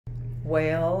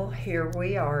Well, here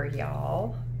we are,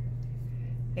 y'all,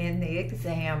 in the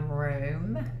exam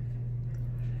room.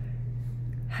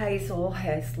 Hazel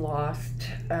has lost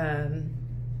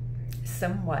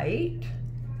some weight,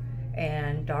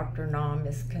 and Dr. Nam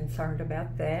is concerned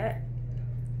about that.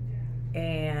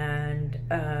 And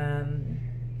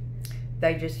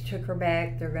they just took her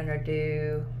back. They're gonna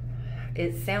do,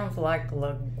 it sounds like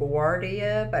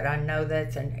LaGuardia, but I know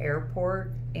that's an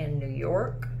airport in New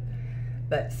York.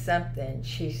 But something,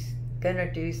 she's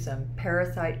gonna do some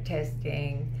parasite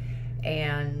testing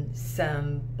and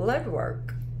some blood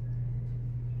work.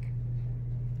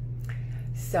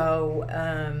 So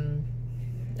I'm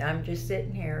just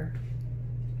sitting here,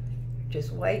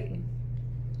 just waiting.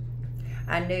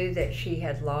 I knew that she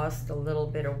had lost a little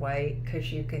bit of weight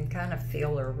because you can kind of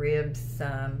feel her ribs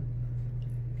some.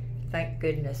 Thank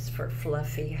goodness for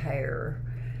fluffy hair.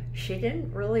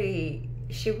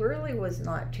 She really was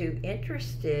not too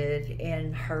interested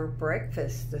in her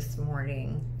breakfast this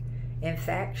morning. In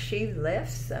fact, she left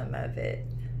some of it,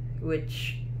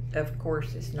 which of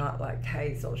course is not like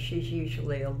Hazel. She's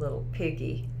usually a little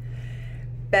piggy.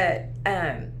 But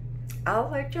I'll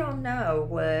let y'all know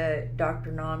what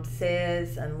Dr. Nam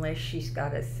says, unless she's got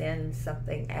to send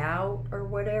something out or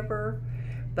whatever.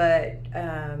 But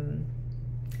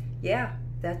yeah,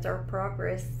 that's our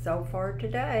progress so far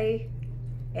today.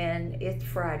 And it's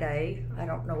Friday. I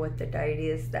don't know what the date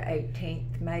is, the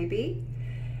 18th maybe.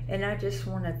 And I just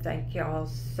want to thank y'all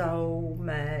so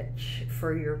much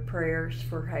for your prayers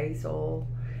for Hazel.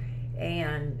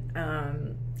 And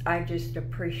I just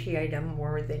appreciate them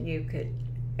more than you could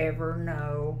ever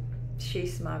know.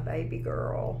 She's my baby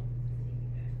girl.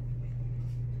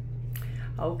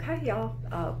 Okay, y'all.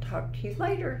 I'll talk to you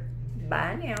later.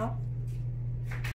 Bye now.